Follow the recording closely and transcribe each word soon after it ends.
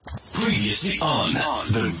Previously on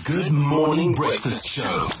the Good Morning Breakfast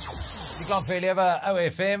Show. You can't fail ever,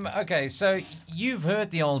 OFM. Okay, so you've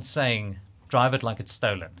heard the old saying, drive it like it's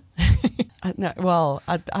stolen. No, well,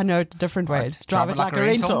 I know it a different way. It's drive it like a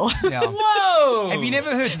rental. Yeah. Whoa! Have you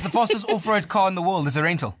never heard that the fastest off-road car in the world is a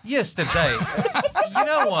rental? Yesterday, you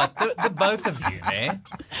know what? The both of you, man,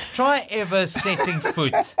 try ever setting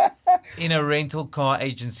foot in a rental car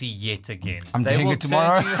agency yet again. I'm doing will it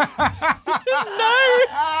tomorrow. No!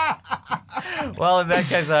 Well, in that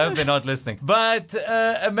case, I hope they're not listening. But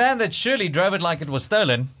a man that surely drove it like it was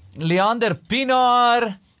stolen, Leander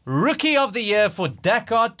Pienaar, Rookie of the Year for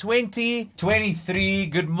Dakar 2023.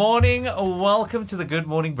 Good morning. Welcome to the Good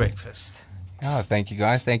Morning Breakfast. Oh, thank you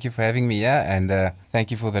guys. Thank you for having me here. And thank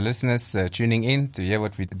you for the listeners tuning in to hear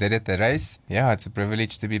what we did at the race. Yeah, it's a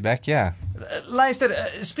privilege to be back here. Luister,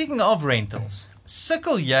 speaking of rentals,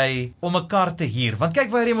 sukkel jy om 'n kar te huur? Want kyk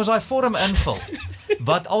waar jy mos daai vorm invul.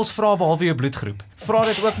 Wat als vra behalwe jou bloedgroep? Vra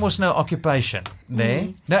dit ook mos nou occupation,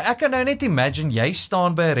 nee? Nou ek kan nou net imagine jy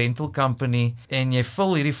staan by 'n rental company en jy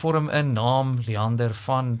vul hierdie vorm in, naam Leander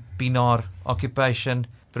van Pienaar, occupation,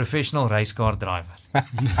 professional racecar driver.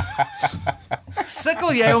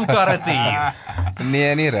 Sukkel jy om karre te huur?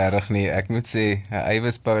 Nee, nie regtig nie. Ek moet sê,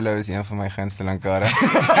 Eben Basson is een van my gunsteling karre.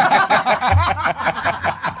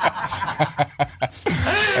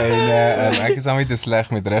 En ek is nie te sleg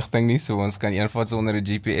met rigting nie, so ons kan eenvat sonder 'n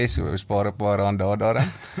GPS, so ons spaar 'n paar rand daarin.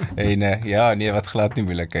 En ja, nee, wat glad nie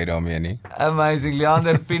moeilikheid daarmee nie. Amazing.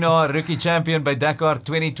 Leander Pienaar, rookie champion by Dakar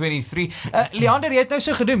 2023. Leander, jy het nou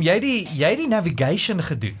so gedoen, jy het die navigation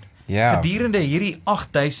gedoen. Ja. Gedurende hierdie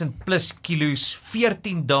 8000 plus kilos,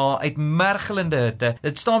 14 dae uit mergelende hitte.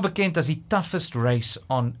 Dit staan bekend as die toughest race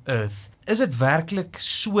on earth. Is dit werklik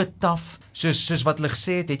so tough? Soos wat hulle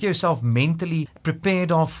gesê het, het jy jouself mentally prepared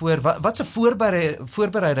daarvoor? Wat se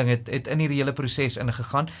voorbereiding het in hierdie hele proses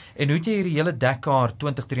ingegaan? En hoe het jy hierdie hele Dakar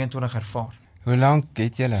 2023 ervaar? Hoe lank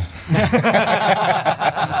het julle?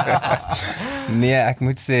 Nee, ek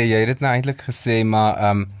moet sê, jy het dit nou eintlik gesê,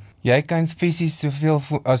 maar jy kan fisies soveel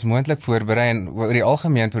as moontlik voorberei en oor die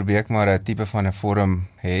algemeen probeer ek maar 'n tipe van 'n vorm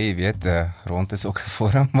hê, jy weet, rond is ook 'n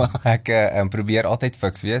vorm, maar ek probeer altyd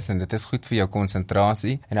fiks wees en dit is goed vir jou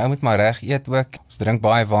konsentrasie. En ou moet maar reg eet ook. Ons drink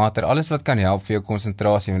baie water, alles wat kan help vir jou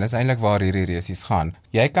konsentrasie, want dis eintlik waar hierdie resies gaan.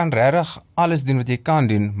 Jy kan regtig alles doen wat jy kan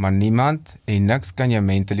doen, maar niemand en niks kan jou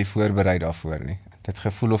mentally voorberei daarvoor nie. Dit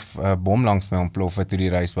gevoel of 'n bom langs my ontplof het toe die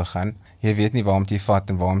reis begin. Jy weet nie waarom jy vat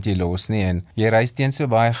en waarom jy los nie en jy reis teen so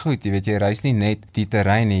baie goed. Jy weet jy reis nie net die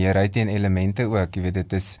terrein nie, jy ry teen elemente ook. Jy weet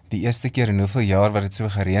dit is die eerste keer in hoeveel jaar wat dit so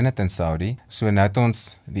gereën het in Saudi. So nou het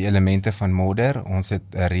ons die elemente van modder, ons het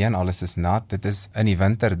reën, alles is nat. Dit is in die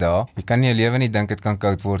winter daar. Jy kan in jou lewe nie dink dit kan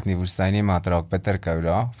koud word in die woestyn nie, maar dit raak bitter koud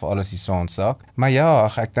daar, veral as die son sak. Maar ja,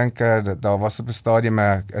 ek dink daar was op 'n stadium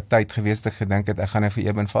 'n tyd gewees dat ek gedink het ek gaan nou vir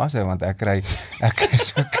Eben vashou want ek kry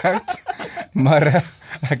so koud. Maar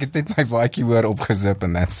ek het net my baadjie hoor opgezip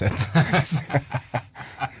and that's it.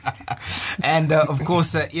 And of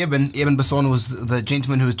course, Eben Basson was the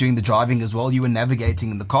gentleman who was doing the driving as well. You were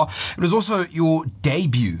navigating in the car. It was also your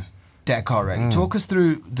debut Dakar rally. Talk us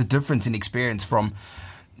through the difference in experience from,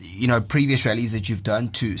 previous rallies that you've done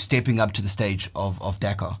to stepping up to the stage of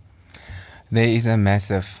Dakar. There is a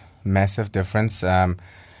massive difference.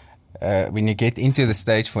 When you get into the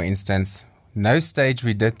stage, for instance, no stage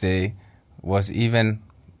we did there was even,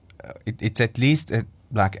 it's at least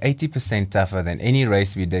like 80% tougher than any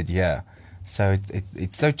race we did here. So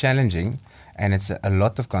it's so challenging and it's a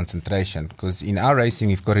lot of concentration because in our racing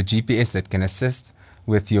you've got a GPS that can assist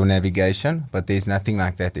with your navigation, but there's nothing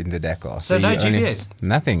like that in the Dakar. So no GPS?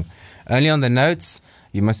 Nothing. Only on the notes.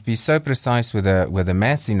 You must be so precise with the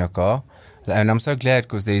maths in a car. And I'm so glad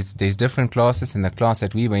because there's different classes, and the class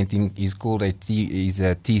that we went in is called a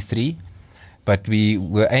T3. But we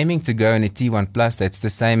were aiming to go in a T1 plus. That's the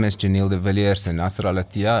same as Janelle de Villiers and Nasser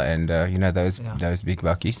Al-Attiyah and those big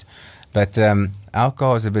buckies. But our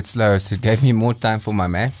car was a bit slow, so it gave me more time for my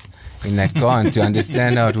maths in that car and to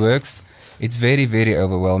understand how it works. It's very, very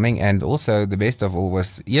overwhelming. And also the best of all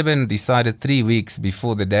was Eben decided 3 weeks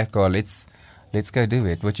before the Dakar, let's go do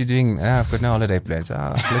it. What you doing? I've got no holiday plans.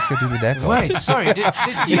 Let's go do the Dakar. Wait, sorry. Did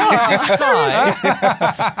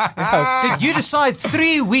you decide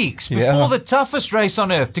 3 weeks before the toughest race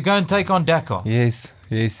on earth to go and take on Dakar? Yes.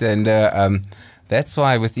 And that's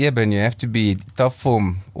why with Eben you have to be top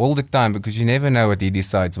form all the time because you never know what he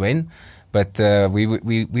decides when. But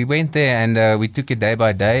we went there and we took it day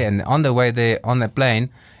by day. And on the way there on the plane,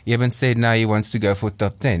 Eben said now he wants to go for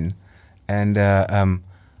top 10. And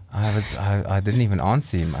I didn't even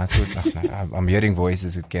answer him. I thought, I'm hearing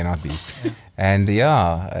voices, it cannot be. And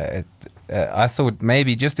I thought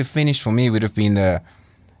maybe just to finish for me would have been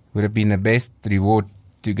the best reward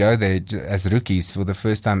to go there as rookies for the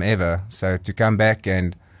first time ever. So to come back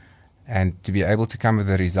and to be able to come with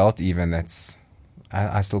a result, even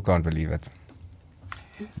I still can't believe it.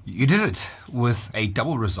 You did it with a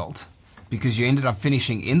double result because you ended up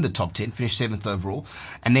finishing in the top 10, finished 7th overall,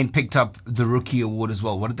 and then picked up the rookie award as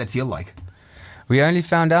well. What did that feel like? We only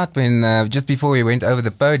found out when just before we went over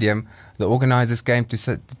the podium, the organisers came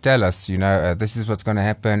to tell us, this is what's going to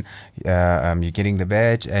happen. You're getting the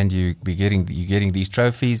badge, and you're getting these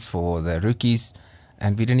trophies for the rookies,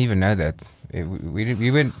 and we didn't even know that.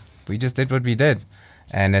 We just did what we did.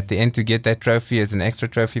 And at the end, to get that trophy as an extra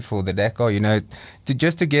trophy for the Dakar,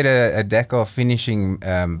 to get a Dakar finishing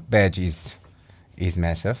badge is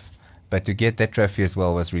massive. But to get that trophy as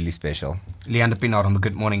well was really special. Leander Pienaar on the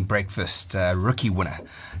Good Morning Breakfast, rookie winner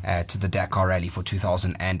to the Dakar Rally for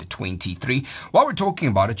 2023. While we're talking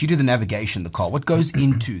about it, you do the navigation, the car. What goes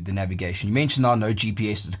into the navigation? You mentioned now no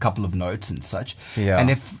GPS, just a couple of notes and such. Yeah.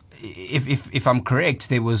 And if I'm correct,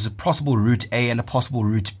 there was a possible route A and a possible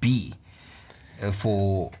route B.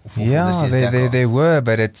 For this year's Dakar. There were,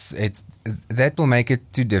 but it's that will make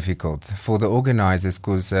it too difficult for the organisers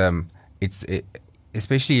because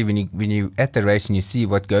especially when you at the race and you see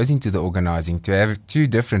what goes into the organising. To have two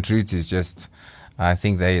different routes is just, I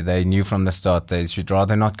think they knew from the start they should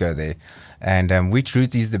rather not go there. And which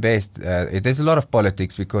route is the best? There's a lot of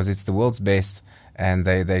politics because it's the world's best, and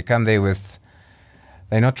they come there with.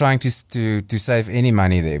 They're not trying to save any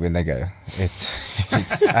money there when they go.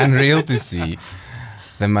 It's unreal to see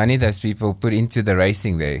the money those people put into the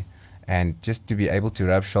racing there, and just to be able to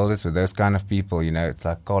rub shoulders with those kind of people. It's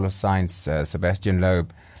like Carlos Sainz, Sebastian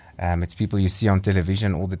Loeb. It's people you see on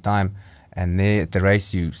television all the time, and there at the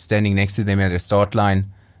race you standing next to them at the start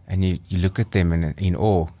line, and you look at them in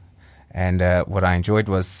awe. And what I enjoyed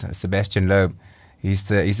was Sebastian Loeb.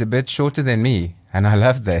 He's a bit shorter than me, and I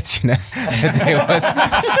love that.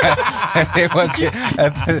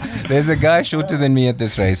 There's a guy shorter than me at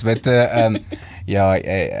this race, but the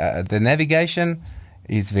navigation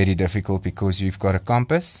is very difficult because you've got a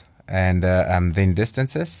compass and then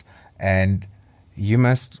distances, and you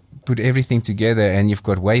must put everything together, and you've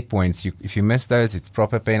got waypoints. If you miss those, it's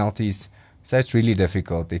proper penalties. So it's really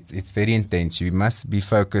difficult. It's very intense. You must be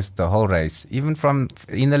focused the whole race, even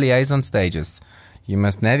in the liaison stages. You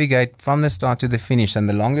must navigate from the start to the finish, and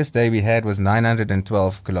the longest day we had was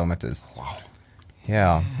 912 kilometers. Wow.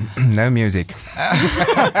 Yeah, no music.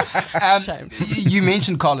 You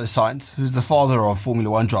mentioned Carlos Sainz, who's the father of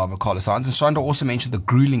Formula One driver Carlos Sainz, and Shanda also mentioned the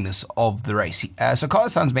gruelingness of the race. So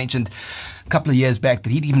Carlos Sainz mentioned a couple of years back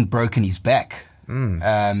that he'd even broken his back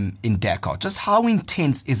in Dakar. Just how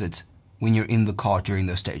intense is it when you're in the car during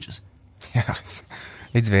those stages? Yeah,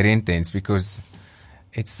 it's very intense because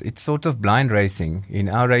it's sort of blind racing. In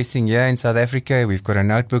our racing here in South Africa, we've got a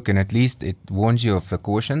notebook, and at least it warns you of the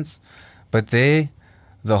cautions. But there,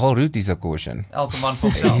 the whole route is a caution. Elke for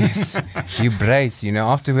himself. Yes, you brace.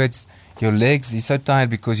 Afterwards, your legs is so tired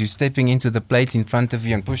because you're stepping into the plate in front of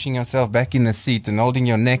you and pushing yourself back in the seat and holding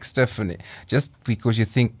your neck stiff, and just because you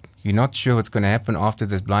think you're not sure what's going to happen after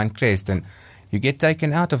this blind crest, and you get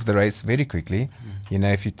taken out of the race very quickly.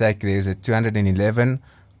 If you there's a 211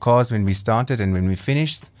 cars when we started, and when we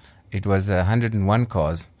finished, it was 101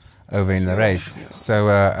 cars over in the race.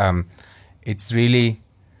 So it's really,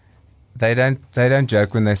 they don't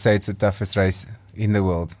joke when they say it's the toughest race in the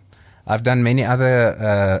world. I've done many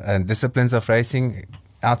other disciplines of racing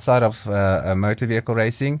outside of motor vehicle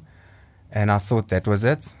racing, and I thought that was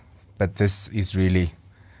it. But this is really,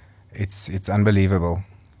 it's unbelievable.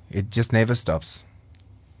 It just never stops.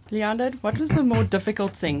 Leander, what was the more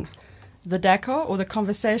difficult thing? The Dakar or the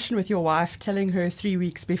conversation with your wife telling her 3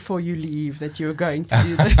 weeks before you leave that you were going to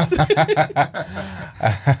do this?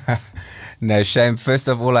 No, shame. First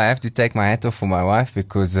of all, I have to take my hat off for my wife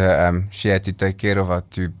because she had to take care of our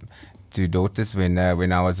two daughters when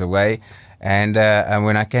I was away. And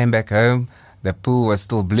when I came back home, the pool was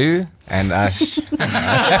still blue, and I celebrate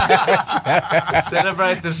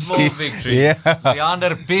the small victories. Yeah.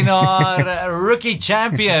 Leander Pienaar, rookie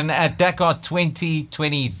champion at Dakar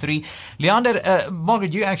 2023. Leander,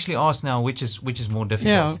 Margaret, you actually asked now which is more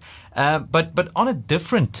difficult. Yeah. But on a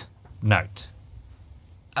different note,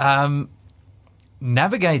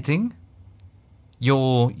 navigating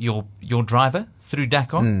your driver through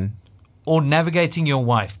Dakar. Or navigating your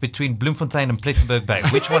wife between Bloemfontein and Plettenberg Bay?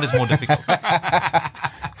 Which one is more difficult?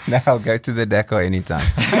 No, I'll go to the Dakar anytime.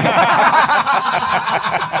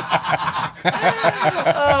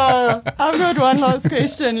 I've got one last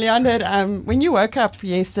question, Leander. When you woke up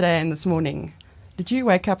yesterday and this morning, did you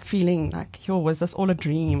wake up feeling like, was this all a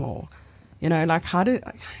dream? Or You know, like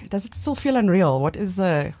does it still feel unreal? What is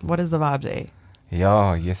the vibe there?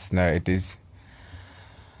 Yeah, yes, no, it is.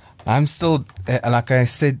 I'm still, like I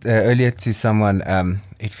said earlier to someone,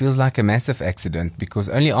 it feels like a massive accident because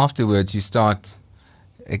only afterwards you start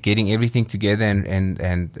getting everything together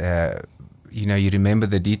and you know, you remember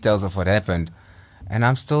the details of what happened. And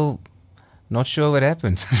I'm still not sure what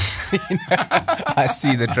happened. You know, I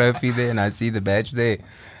see the trophy there and I see the badge there.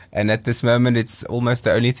 And at this moment, it's almost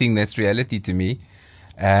the only thing that's reality to me.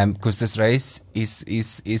 Because this race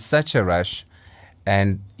is such a rush.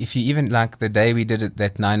 And if you even, like the day we did it,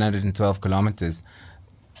 that 912 kilometers,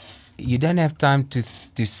 you don't have time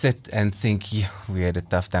to sit and think, yeah, we had a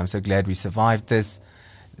tough time, so glad we survived this.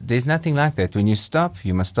 There's nothing like that. When you stop,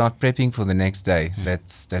 you must start prepping for the next day.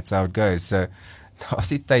 That's how it goes. So,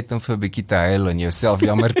 daar's nie tyd om vir 'n bietjie te huil en jouself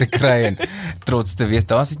jammer te kry en trots te wees.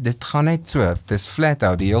 Dit gaan net so. Dis flat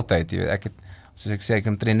out die hele tyd. Jy weet, ek het, soos ek sê, ek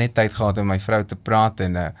het net tyd gehad om my vrou te praat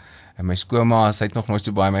en my skoonma, sy het nog nooit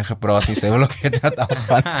so baie my gepraat nie. Sy wil ook weet wat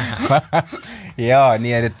aangaan. Ja,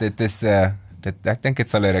 nee, dit is ek dink dit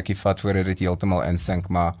sal 'n rukkie vat voordat dit heeltemal insink,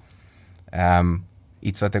 maar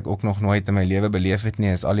iets wat ek ook nog nooit in my lewe beleef het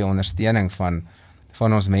nie, is al die ondersteuning van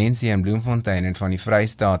ons mense in Bloemfontein en van die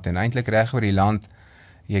Vrystaat en eintlik reg oor die land.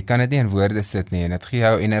 Jy kan dit nie in woorde sit nie en dit gee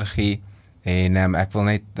jou energie en ek wil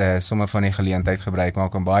net sommer van die geleentheid gebruik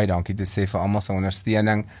maak om baie dankie te sê vir almal se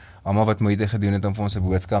ondersteuning, almal wat moeite gedoen het om vir ons 'n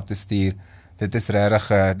boodskap te stuur. Dit is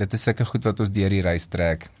regtig dit is sulke goed wat ons deur die reis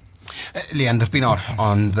trek. Leander Pienaar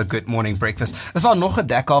on the Good Morning Breakfast. Is daar nog 'n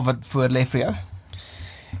Dakar wat voor lê vir jou?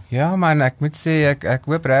 Ja man, ek moet sê ek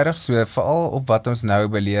hoop regtig so, veral op wat ons nou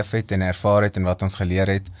beleef het en ervaar het en wat ons geleer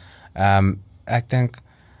het. Ek dink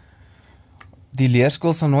die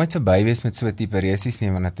leerskool sal nooit verby wees met so 'n tipe reisies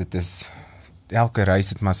nie, want dit is elke reis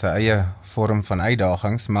het maar sy eie vorm van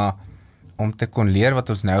uitdagings, maar om te kon leer wat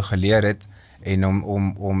ons nou geleer het en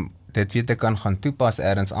om dit weer te kan gaan toepas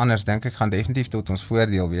ergens anders, dink ek gaan definitief tot ons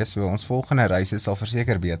voordeel wees. So ons volgende reise sal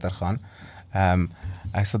verseker beter gaan.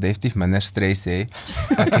 Ek sal definitief minder stres hê.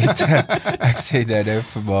 Ek sê dit nou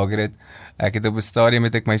vir Margaret. Ek het op 'n stadium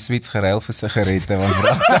met ek my sweets geruil vir sigarette, want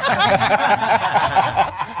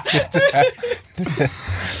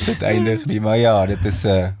dit eindig nie, maar ja, dit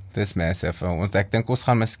is massive. Ek dink ons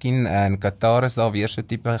gaan miskien in Qatar is daar weer so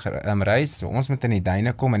tipe reis. So ons moet in die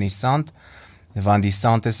duine kom, in die sand, want die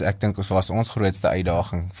sand is, ek dink, was ons grootste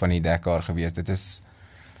uitdaging van die Dakar gewees. Dit is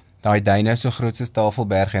daai duine so groot soos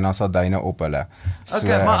Tafelberg en dan sal duine op hulle. So,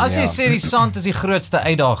 okay, maar as jy sê die sand is die grootste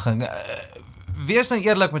uitdaging, wees nou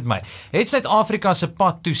eerlik met my. Het Suid-Afrika se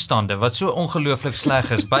padtoestande wat so ongelooflik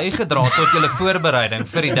sleg is bygedra tot julle voorbereiding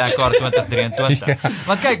vir die Dakar 2023? Ja.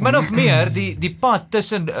 Want kyk, min of meer die pad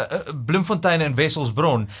tussen Bloemfontein en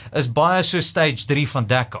Wesselsbron is baie so stage 3 van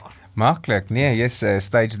Dakar. Maklik, nee, yes,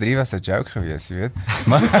 stage 3 was 'n joke geweest, jy weet.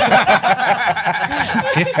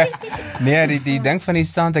 Nee, die ding van die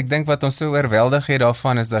sand, ek dink wat ons so oorweldig het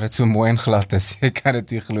daarvan is dat dit so mooi en glad is. Jy kan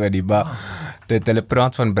dit nie glo nie, maar hulle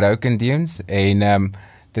praat van broken dunes en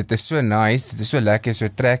dit is so nice, dit is so lekker, so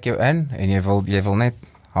trek jou in en jy wil net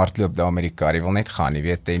hardloop daar met die kar, jy wil net gaan, jy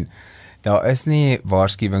weet, en daar is nie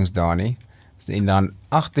waarskuwings daar nie. En dan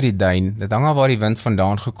agter die duin, dit hang af waar die wind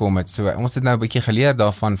vandaan gekom het. So ons het nou 'n bietjie geleer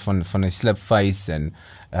daarvan van die slipface en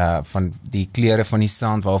van die kleure van die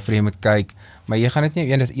sand waarvoor jy moet kyk. Maar jy gaan dit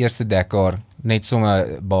nie in die eerste Dakar net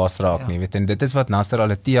sommer baas raak nie, weet. En dit is wat Nasser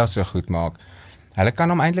Al-Attiyah so goed maak. Hulle kan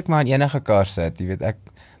hom eintlik maar in enige kar sit, jy weet.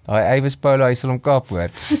 Daai Iwis Polo, hy sal hom kaap hoor.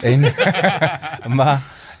 En maar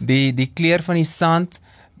die kleur van die sand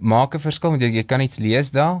maak 'n verskil, want jy kan iets lees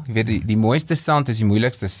daar. Jy weet, die mooiste sand is die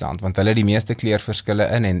moeilikste sand, want hulle het die meeste kleurverskille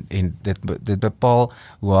in en dit bepaal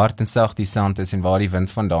hoe hard en sag die sand is en waar die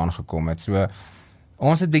wind vandaan gekom het. So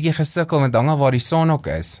ons het bietjie gesukkel met dange waar die son ook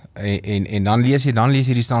is en dan lees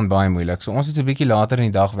jy die sand baie moeilik. So ons het so 'n bietjie later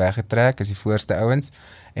in die dag weggetrek as die voorste ouens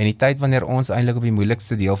en die tyd wanneer ons eintlik op die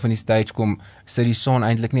moeilikste deel van die stage kom, sit die son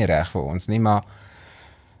eintlik nie reg vir ons nie, maar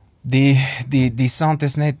die sand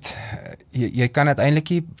is net, jy kan dit eintlik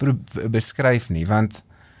nie beskryf nie, want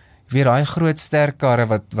weer daai groot sterk karre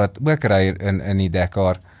wat ook ry in die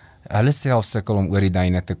Dakar, hulle self sukkel om oor die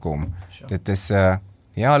duine te kom. Sure. Dit is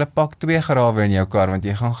ja, hulle pak 2 grawe in jou kar, want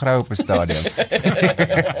jy gaan grou op 'n stadium.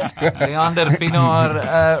 Leander Pienaar,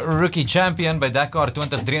 rookie champion by Dakar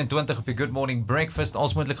 2023 op die Good Morning Breakfast,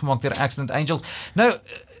 als moontlik gemaak deur Accident Angels. Nou,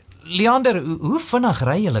 Leander, hoe vinnig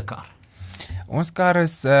ry julle kar? Ons kar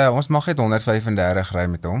is, ons mag net 135 ry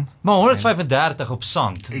met hom. Maar 135 op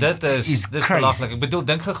sand, dit is belaglik. Ek bedoel,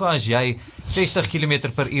 dink gou as jy 60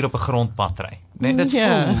 km/h op 'n grondpad ry. Nee,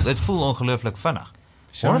 dit voel ongelooflik vinnig.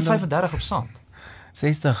 135 op sand.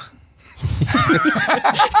 60.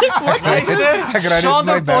 Ek ry dit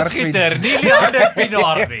Sander met my Potgieter, nie Leander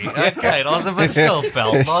Pienaar nie. Okay, daar's 'n verskil,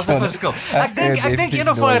 Pel. Daar's 'n verskil. Ek dink een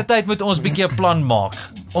of ander tyd moet ons bietjie 'n plan maak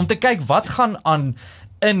om te kyk wat gaan aan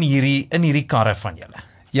in hierdie karre van julle.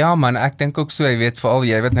 Ja man, ek dink ook so, jy weet, veral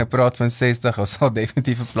jy wat nou praat van 60, ons sal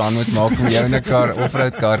definitief 'n plan moet maak om jou 'n kar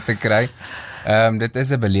offroad kar te kry. Dit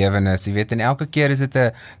is 'n belewenis, jy weet, en elke keer is dit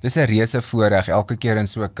 'n reuse voorreg, elke keer in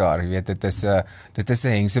so 'n kar, jy weet, dit is 'n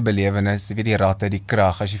hengse belewenis, jy weet die ratte, die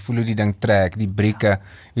krag, as jy voel hoe die ding trek, die brieke.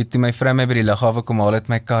 Jy weet, toe my vrou my by die lughawe kom haal het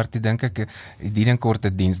my kar, toe dink ek, die ding kort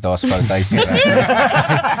 'n diens, daar's fout huis hier.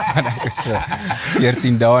 Ek is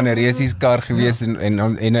 14 dae in 'n resieskar gewees en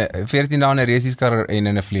 14 dae in 'n resieskar en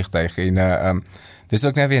in 'n vliegtuig en dis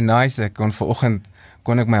ook nou weer nice, ek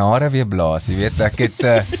kon ek my hare weer blaas, jy weet, ek het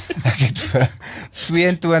vir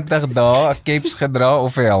 22 dae 'n caps gedra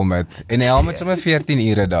of 'n helmet, en 'n helmet sommer 14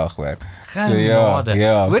 ure 'n dag, hoor. So ja.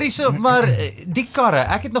 Hoorie so, maar die karre,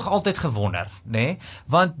 ek het nog altyd gewonder, nê?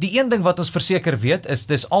 Want die een ding wat ons verseker weet is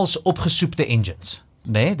dis als opgesoepte engines.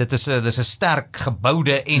 Nee, dit is 'n sterk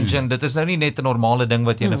geboude engine. Dit is nou nie net 'n normale ding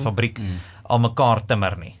wat jy in 'n fabriek al mekaar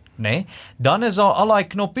timmer nie. Nee, dan is daar al daai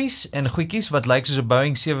knoppies en goedjies wat lyk soos 'n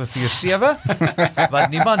Boeing 747 wat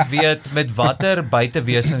niemand weet met watter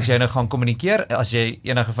buitewesens jy nou gaan kommunikeer as jy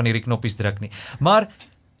enige van hierdie knoppies druk nie. Maar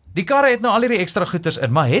die karre het nou al hierdie ekstra goeders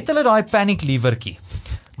in, maar het hulle daai panic levertjie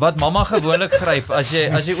wat mamma gewoonlik gryp as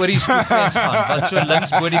jy oor die spoedgrens gaan, wat so links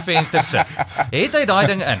bo die venster sit. Het hy daai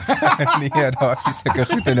ding in? Nee, daar's nie sulke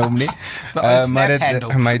goed in hom nie. Maar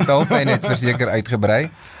my taalpyn het verseker uitgebrei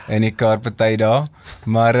in die kar party daar.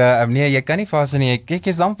 Maar nee, jy kan nie vas nie. Kyk,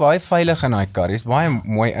 jy's dan baie veilig in daai kar. Jy's baie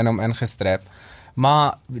mooi in hom ingestrap.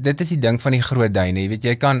 Maar dit is die ding van die groot duine, jy weet,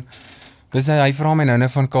 jy kan dis hy vra my nou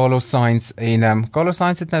van Carlos Sainz en Carlos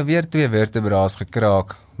Sainz het nou weer 2 vertebraas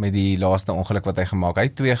gekraak met die laaste ongeluk wat hy gemaak. Hy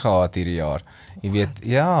het 2 gehad hierdie jaar. Jy weet,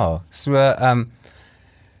 ja, so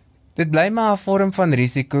dit bly maar 'n vorm van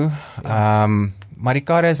risiko. Maar die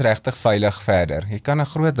karre is regtig veilig verder. Jy kan 'n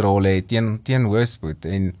groot rol hê teen hoë spoed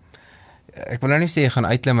en ek wil nou nie sê jy gaan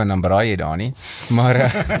uitklim en dan braai jy daar nie,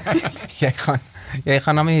 maar jy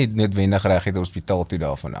gaan nou nie noodwendig reg uit die hospitaal toe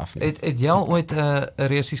daarvan af nie. Het jy al ooit 'n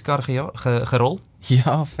resieskar gerol?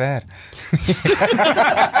 Ja, ver.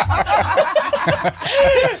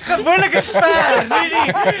 Gewoonlik is ver, nie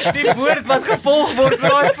die woord wat gevolg word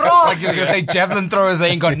met daai vraag. Like you're gonna say javelin throwers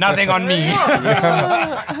ain't got nothing on me.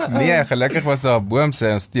 Nee, gelukkig was daar 'n boom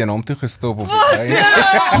se ons teen hom toe gestop op die pad.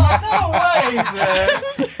 No way,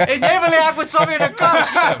 en jy wil hê ek moet saam in 'n kar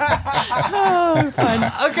klim.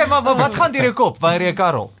 Okay, maar wat gaan deur jou kop wanneer jy 'n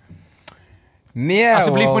kar rol? Nee,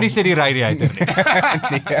 asseblief moenie sê die radiator nie.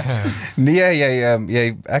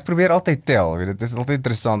 Nee, ek probeer altyd tel, weet, dit is altyd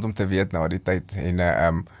interessant om te weet na die tyd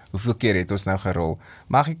en hoeveel keer het ons nou gerol.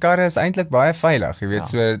 Maar die karre is eintlik baie veilig, jy weet,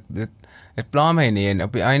 so dit pla my nie en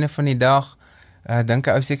op die einde van die dag dink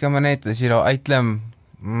ek ou seker maar net as jy daar uitklim,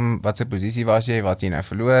 wat se posisie was jy, wat jy nou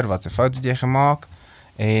verloor, wat se fout het jy gemaak?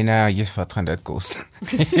 En wat gaan dit kos?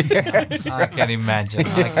 I can imagine.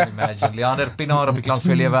 Leander Pienaar op die klank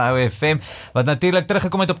vir lewe ou FM, wat natuurlik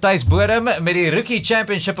teruggekom het op tuisbodem met die Rookie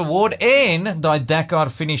Championship Award en daai Dakar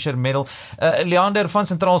finisher medal. Leander, van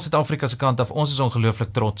Sentraal Suid-Afrika se kant af, ons is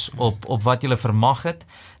ongelooflik trots op wat julle vermag het.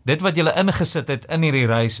 Dit wat julle ingesit het in hierdie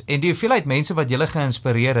reis en die hoeveelheid mense wat julle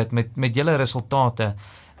geïnspireer het met julle resultate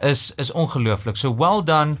is ongelooflik. So well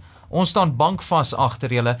done. Ons staan bankvas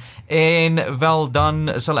agter julle en wel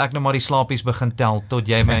dan sal ek nou maar die slaapies begin tel tot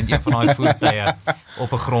jy my in een van daai voertuie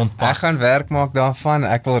op 'n grondpad. Ek gaan werk maak daarvan.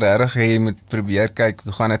 Ek wil regtig hê jy moet probeer kyk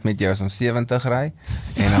hoe gaan dit met jou as ons 70 ry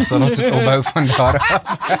en dan sal ons dit opbou van daar af.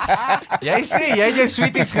 Jy sê jy het jou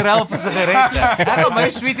sweeties geruil vir sigarette. Ek gaan my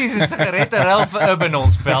sweeties en sigarette ruil vir Eben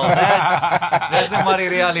ons spel. Dis maar die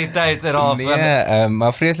realiteit daarvan. Nee,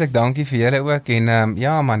 maar vreeslik dankie vir julle ook en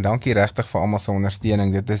ja man, dankie regtig vir almal se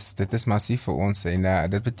ondersteuning. Dit is massief vir ons en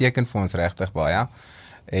dit beteken vir ons regtig baie.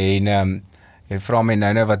 En jy vra my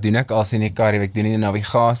nou wat doen ek as in die kar? Ek doen nie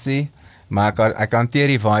navigasie, maar ek hanteer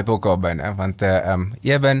die vibe ook al binne, want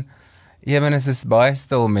Eben is baie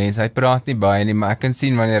stil mens. Hy praat nie baie nie, maar ek kan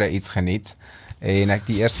sien wanneer hy iets geniet. En ek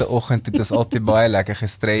die eerste oggend het ons altyd baie lekker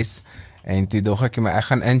gestres en toe dog ek maar ek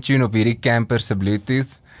gaan intune op hierdie camper se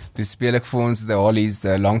Bluetooth. Toe speel ek vir ons The Hollies,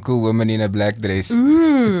 The Long Cool Woman in a Black Dress.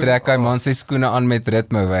 Toe trek hy man sy skoene aan met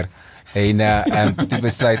ritmower. En toe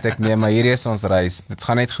besluit ek, nee, maar hierdie is ons reis. Dit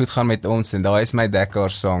gaan net goed gaan met ons en daar is my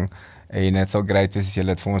Dakar song. En het sal great wees as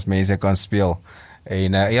julle dit vir ons mense kan speel.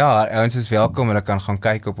 En ja, ons is welkom, hulle kan gaan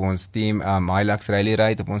kyk op ons team, Hilux Rally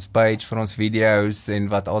Ride op ons page vir ons video's en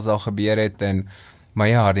wat al gebeur het. Maar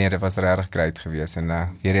ja, nee, dit was regtig great geweest en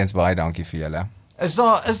weer eens baie dankie vir julle. Is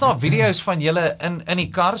daar video's van julle in die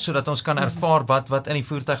kar sodat ons kan ervaar wat in die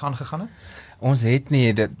voertuig aangegaan het? Ons het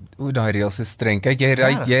nie daai reëls is streng. Kyk,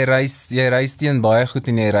 jy reis teen baie goed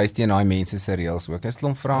en jy reis teen daai mense se reëls ook. Dis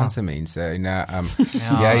klomp Franse mense en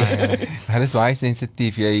hulle is baie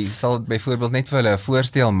sensitief. Jy sal byvoorbeeld net vir hulle 'n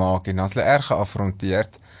voorstel maak en dan is hulle erg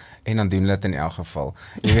geafronteerd. En dan doen hulle dit in elk geval.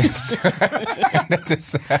 Jy weet so. Dit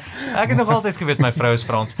is Ek het nog altyd geweet my vrou is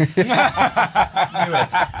Frans.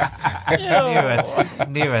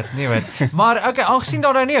 Nie weet. Maar okay, aangesien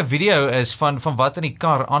daar nou nie 'n video is van wat in die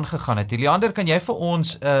kar aangegaan het. Leander, kan jy vir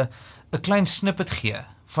ons 'n klein snippet gee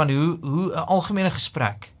van hoe 'n algemene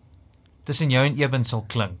gesprek tussen jou en Eben sal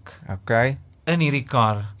klink? Okay. In hierdie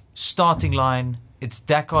kar, starting line, it's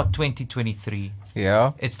Dakar 2023.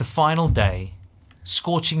 Ja. It's the final day.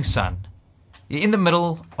 Scorching sun. You're in the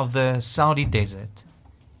middle of the Saudi desert.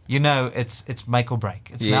 You know it's make or break.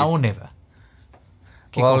 It's Yes. now or never.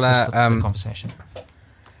 Kick Well, off the conversation.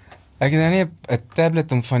 Ek het nou nie 'n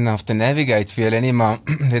tablet om vanaf te navigate vir julle nie, maar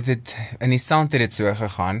dit het in die sand het dit so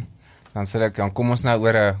gegaan. Dan kom ons nou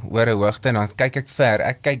oor 'n hoogte en dan kyk ek ver.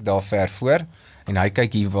 Ek kyk daar ver voor en hy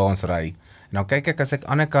kyk hier waar ons ry. En dan kyk ek as ek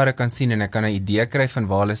ander karre kan sien en ek kan 'n idee kry van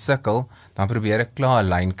waar hulle sukkel, dan probeer ek klaar 'n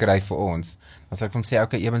lyn kry vir ons. Dan sal ek hom sê,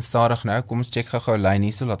 okay, Eben stadig nou, kom ons check gou 'n lyn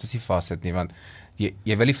hier, so laat ons nie vassit nie, want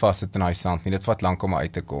jy wil nie vassit in daai sand nie, dit vat lank om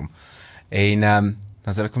uit te kom. En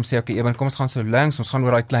dan sal ek hom sê, okay, Eben, kom ons gaan so links, ons gaan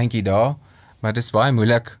oor daai kleintjie daar, maar dit is baie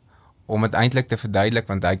moeilik om dit eintlik te verduidelik,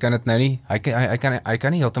 want hy kan dit nou nie, hy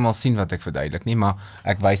kan nie heeltemal sien wat ek verduidelik nie, maar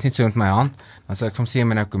ek wys net so met my hand, dan sal ek hom sê, jy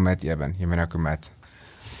moet nou commit, Eben, jy moet nou commit.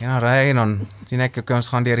 Ja, ry en dan sien ek, okay, ons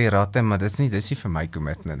gaan deur die ratte, maar dis nie vir my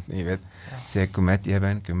commitment, jy weet. Sê ek commit,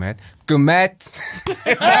 Eben, commit.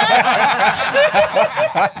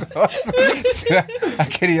 So,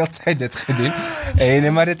 ek het die hele tyd dit gedoen.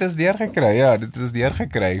 En maar dit is deurgekry. Ja, dit is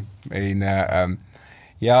deurgekry. En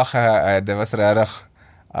dit was regtig,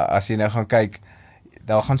 as jy nou gaan kyk,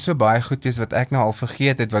 daar gaan so baie goed wees wat ek nou al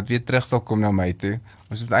vergeet het, wat weer terug sal kom na my toe.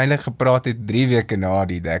 Ons het eintlik gepraat het 3 weke na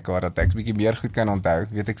die Dakar, dat ek 'n bietjie meer goed kan onthou.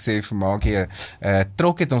 Weet ek sê vir Maakie,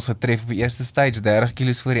 trok het ons getref op die eerste stage, 30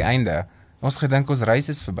 kilos voor die einde. Ons gedink ons reis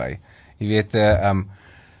is verby. Jy weet,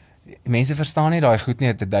 mense verstaan nie daai goed nie,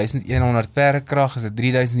 het 1100 perdekrag, is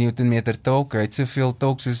 3000 Nm torque, hy het soveel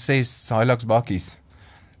torque soos 6 Hilux bakkies.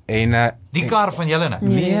 En Die kar van julle nou.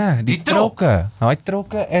 nee, die trokke. Daai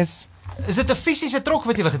trokke is Is dit 'n fisiese trok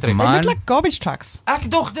wat julle getref Man. They het? look like garbage trucks.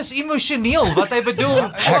 Ek dog dis emosioneel wat hy bedoel.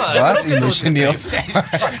 Ek was emosioneel.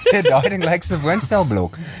 Daai ding lyk so 'n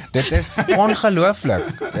woonstelblok. Dit is ongelooflik.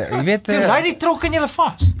 Jy weet, Toe ry die trok in julle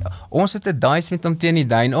vas. ons het 'n dice met hom teen die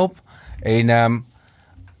duin op en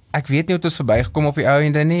ek weet nie hoe ons verbygekom op die ou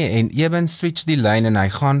ende nie en Eben switch die lyn en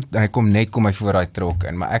hy kom hy voor daai trok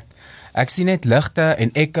in, maar ek sien net ligte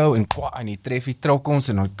en echo en hy tref die trok ons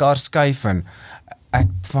en die kar skuif en ek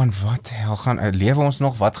van wat hel lewe ons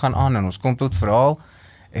nog, wat gaan aan en ons kom tot verhaal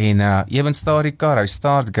en Eben staar die kar, hy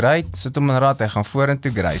start great, sit hom in rad, hy gaan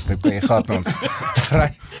vorentoe great, okay, gaan ons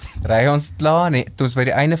ry ons klaar, nee, toe ons by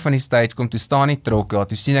die einde van die stage kom, toe staan die trok, ja,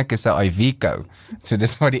 toe sien ek is 'n IV-kou, so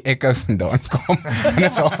dis waar die echo vandaan kom, en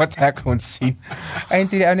dis al wat ek kon sien, en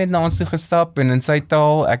toe die ou net na ons toe gestap, en in sy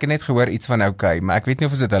taal, ek het net gehoor iets van okay, maar ek weet nie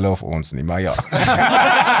of is dit hulle of ons nie, maar ja.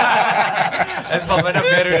 Is maar min of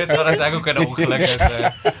meer hoe dit gaan as ek ook in 'n ongeluk is.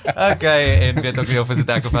 Okay, en weet ook nie of is dit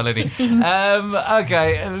ek of hulle nie.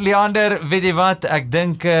 Okay, Leander, weet jy wat? Ek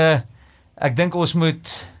dink ons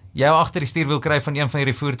moet jou agter die stuurwiel kry van een van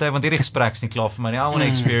hierdie voertuie, want hierdie gesprek's nie klaar vir my nie. I want to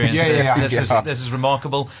experience this. This is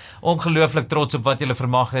remarkable. Ongelooflik trots op wat julle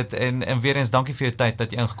vermag het en weer eens dankie vir jou tyd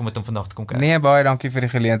dat jy ingekom het om vandag te kom kyk. Nee, baie dankie vir die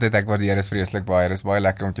geleentheid. Ek waardeer dit vreeslik baie. Dit is baie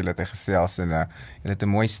lekker om julle te gesels en julle het 'n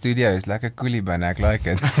mooi studio. Is lekker coolie binne. Ek like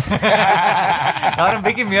dit. Daar 'n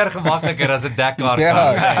bietjie meer gemakliker as 'n Dakar.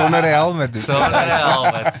 Ja, sonder 'n helmet. Sonder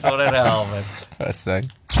 'n helmet. That's it.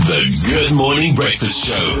 The Good Morning Breakfast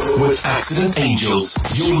Show with Accident Angels.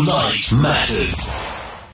 Your life matters.